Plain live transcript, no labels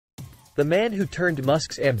The man who turned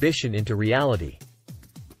Musk's ambition into reality.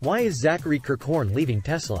 Why is Zachary Kirkhorn leaving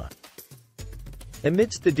Tesla?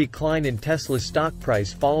 Amidst the decline in Tesla's stock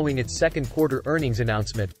price following its second quarter earnings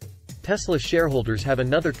announcement, Tesla shareholders have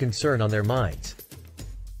another concern on their minds.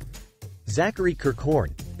 Zachary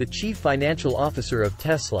Kirkhorn, the chief financial officer of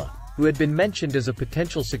Tesla, who had been mentioned as a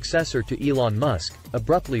potential successor to Elon Musk,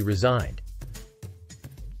 abruptly resigned.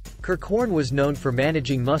 Kirkhorn was known for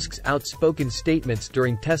managing Musk's outspoken statements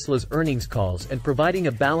during Tesla's earnings calls and providing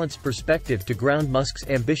a balanced perspective to ground Musk's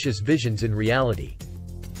ambitious visions in reality.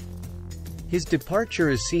 His departure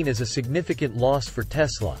is seen as a significant loss for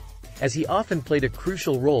Tesla, as he often played a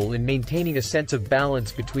crucial role in maintaining a sense of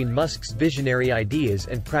balance between Musk's visionary ideas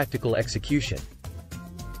and practical execution.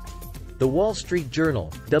 The Wall Street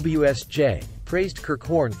Journal, WSJ, praised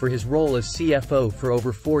Kirkhorn for his role as CFO for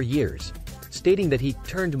over 4 years, stating that he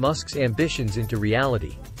turned Musk's ambitions into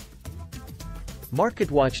reality.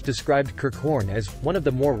 MarketWatch described Kirkhorn as one of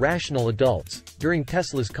the more rational adults during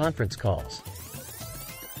Tesla's conference calls.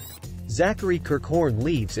 Zachary Kirkhorn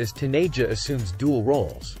leaves as Taneja assumes dual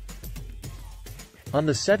roles. On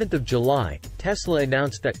the 7th of July, Tesla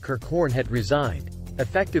announced that Kirkhorn had resigned,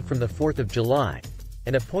 effective from the 4th of July,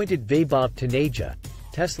 and appointed Vaibhav Taneja,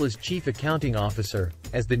 Tesla's chief accounting officer,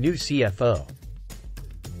 as the new CFO.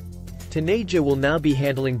 Taneja will now be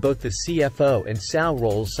handling both the CFO and SAO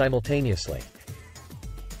roles simultaneously.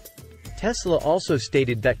 Tesla also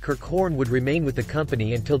stated that Kirkhorn would remain with the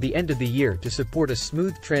company until the end of the year to support a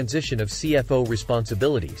smooth transition of CFO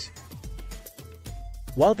responsibilities.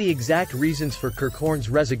 While the exact reasons for Kirkhorn's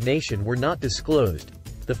resignation were not disclosed,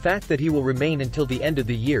 the fact that he will remain until the end of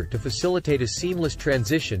the year to facilitate a seamless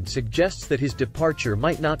transition suggests that his departure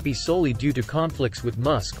might not be solely due to conflicts with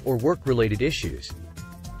Musk or work-related issues.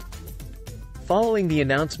 Following the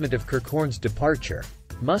announcement of Kirkhorn's departure,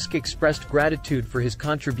 Musk expressed gratitude for his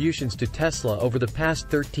contributions to Tesla over the past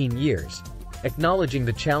 13 years, acknowledging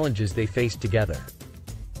the challenges they faced together.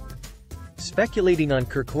 Speculating on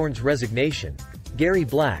Kirkhorn's resignation, Gary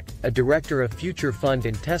Black, a director of Future Fund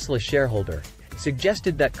and Tesla shareholder,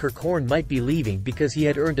 suggested that Kirkhorn might be leaving because he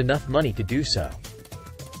had earned enough money to do so.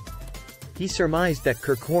 He surmised that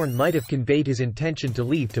Kirkhorn might have conveyed his intention to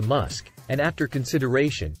leave to Musk, and after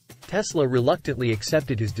consideration, Tesla reluctantly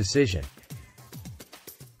accepted his decision.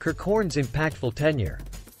 Kirkhorn's impactful tenure.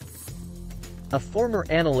 A former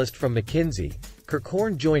analyst from McKinsey,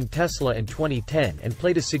 Kirkhorn joined Tesla in 2010 and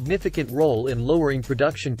played a significant role in lowering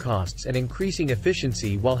production costs and increasing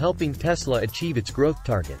efficiency while helping Tesla achieve its growth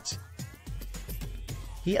targets.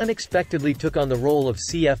 He unexpectedly took on the role of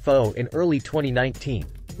CFO in early 2019,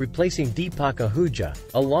 replacing Deepak Ahuja,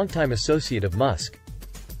 a longtime associate of Musk.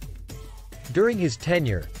 During his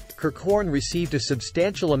tenure, Kirkhorn received a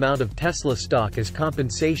substantial amount of Tesla stock as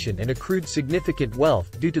compensation and accrued significant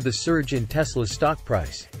wealth due to the surge in Tesla's stock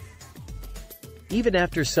price. Even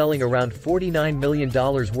after selling around $49 million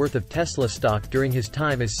worth of Tesla stock during his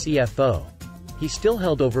time as CFO, he still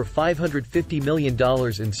held over $550 million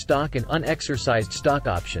in stock and unexercised stock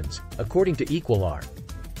options, according to Equilar.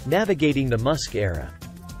 Navigating the Musk era.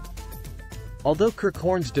 Although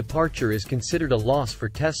Kirkhorn's departure is considered a loss for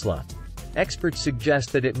Tesla, experts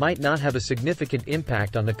suggest that it might not have a significant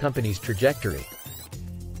impact on the company's trajectory.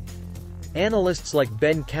 Analysts like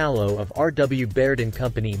Ben Kallo of R.W. Baird &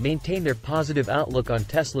 Company maintain their positive outlook on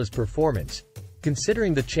Tesla's performance,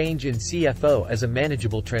 considering the change in CFO as a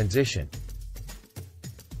manageable transition.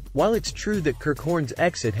 While it's true that Kirkhorn's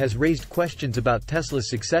exit has raised questions about Tesla's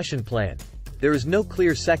succession plan, there is no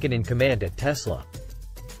clear second-in-command at Tesla.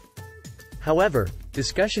 However,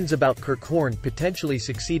 discussions about Kirkhorn potentially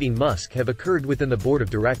succeeding Musk have occurred within the board of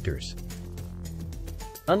directors.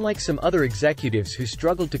 Unlike some other executives who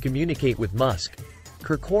struggled to communicate with Musk,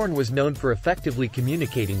 Kirkhorn was known for effectively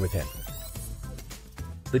communicating with him.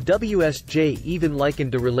 The WSJ even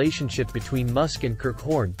likened the relationship between Musk and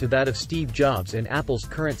Kirkhorn to that of Steve Jobs and Apple's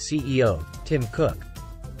current CEO, Tim Cook.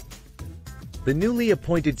 The newly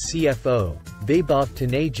appointed CFO, Vaibhav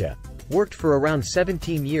Taneja, worked for around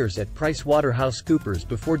 17 years at PricewaterhouseCoopers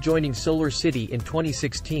before joining SolarCity in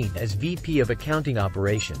 2016 as VP of Accounting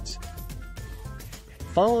Operations.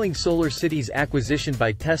 Following SolarCity's acquisition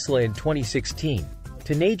by Tesla in 2016,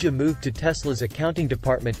 Taneja moved to Tesla's accounting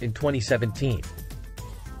department in 2017.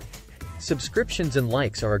 Subscriptions and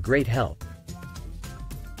likes are a great help.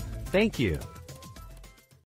 Thank you.